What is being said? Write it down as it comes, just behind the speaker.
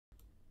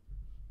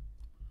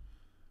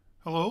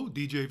Hello,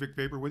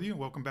 djvicvapor with you.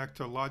 Welcome back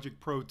to Logic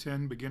Pro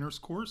 10 Beginners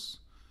course.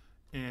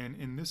 And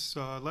in this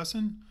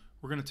lesson,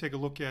 we're going to take a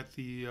look at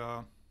the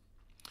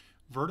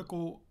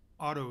vertical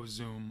auto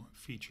zoom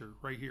feature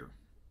right here.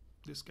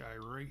 This guy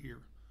right here.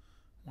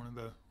 One of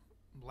the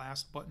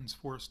last buttons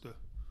for us to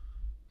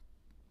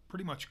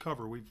pretty much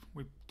cover. We've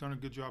done a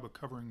good job of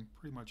covering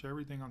pretty much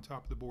everything on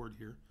top of the board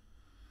here.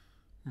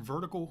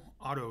 Vertical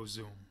auto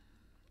zoom.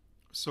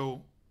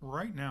 So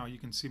right now you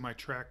can see my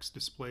tracks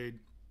displayed.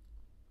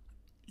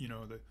 You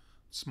know, the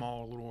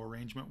small little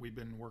arrangement we've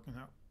been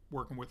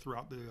working with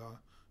throughout the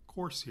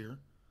course here,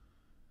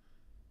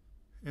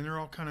 and they're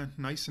all kind of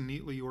nice and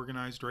neatly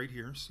organized right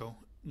here. So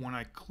when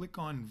I click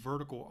on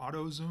vertical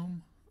auto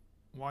zoom,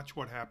 watch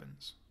what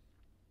happens.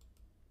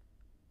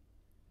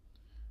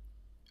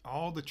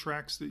 All the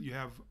tracks that you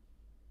have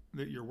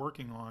that you're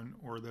working on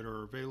or that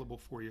are available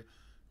for you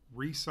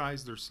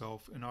resize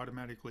themselves and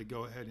automatically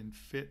go ahead and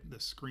fit the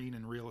screen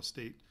and real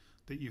estate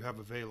that you have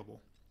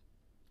available.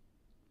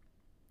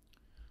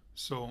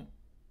 So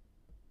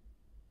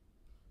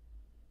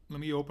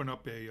let me open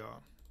up a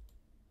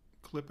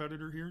clip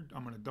editor here.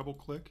 I'm going to double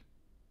click.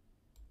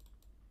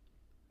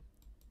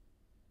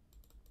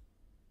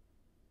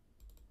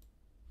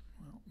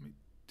 Well, let me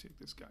take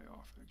this guy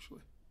off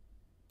actually.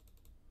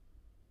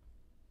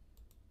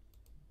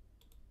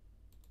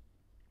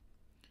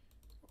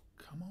 Oh,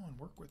 come on,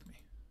 work with me.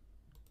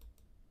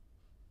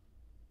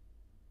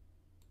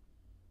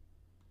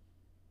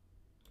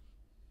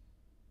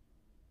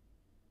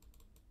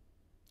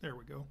 There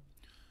we go.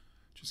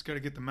 Just got to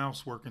get the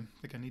mouse working.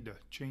 I think I need to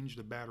change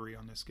the battery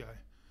on this guy.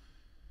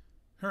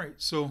 All right,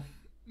 so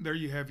there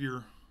you have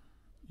your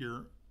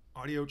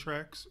audio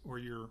tracks or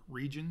your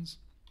regions.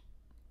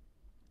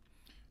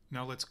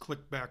 Now let's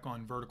click back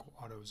on vertical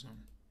auto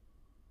zoom.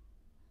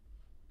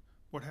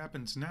 What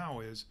happens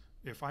now is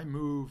if I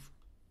move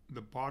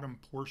the bottom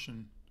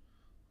portion,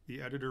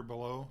 the editor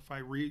below, if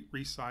I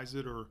resize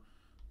it or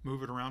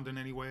move it around in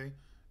any way,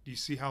 do you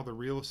see how the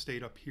real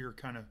estate up here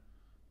kind of,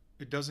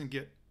 it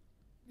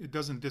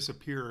doesn't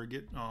disappear or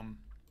get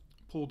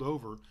pulled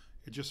over.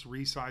 It just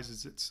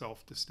resizes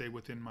itself to stay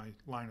within my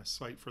line of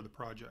sight for the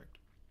project.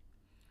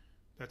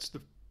 That's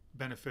the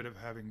benefit of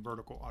having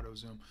vertical auto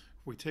zoom.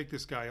 If we take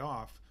this guy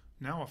off,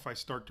 now if I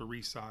start to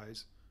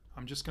resize,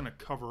 I'm just going to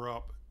cover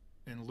up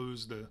and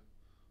lose the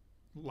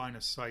line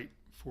of sight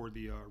for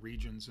the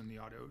regions in the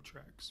audio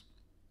tracks.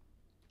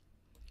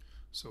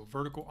 So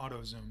vertical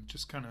auto zoom,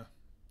 just kind of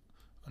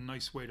a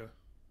nice way to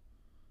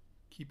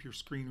keep your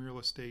screen real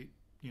estate,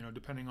 you know,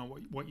 depending on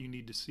what you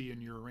need to see in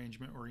your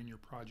arrangement or in your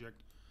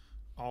project,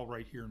 all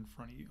right here in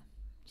front of you.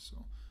 So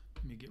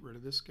let me get rid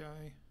of this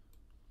guy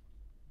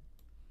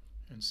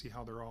and see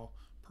how they're all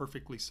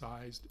perfectly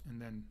sized, and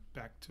then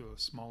back to a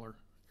smaller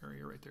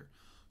area right there.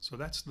 So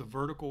that's the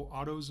vertical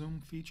auto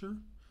zoom feature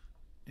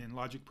in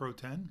Logic Pro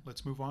 10.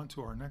 Let's move on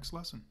to our next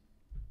lesson.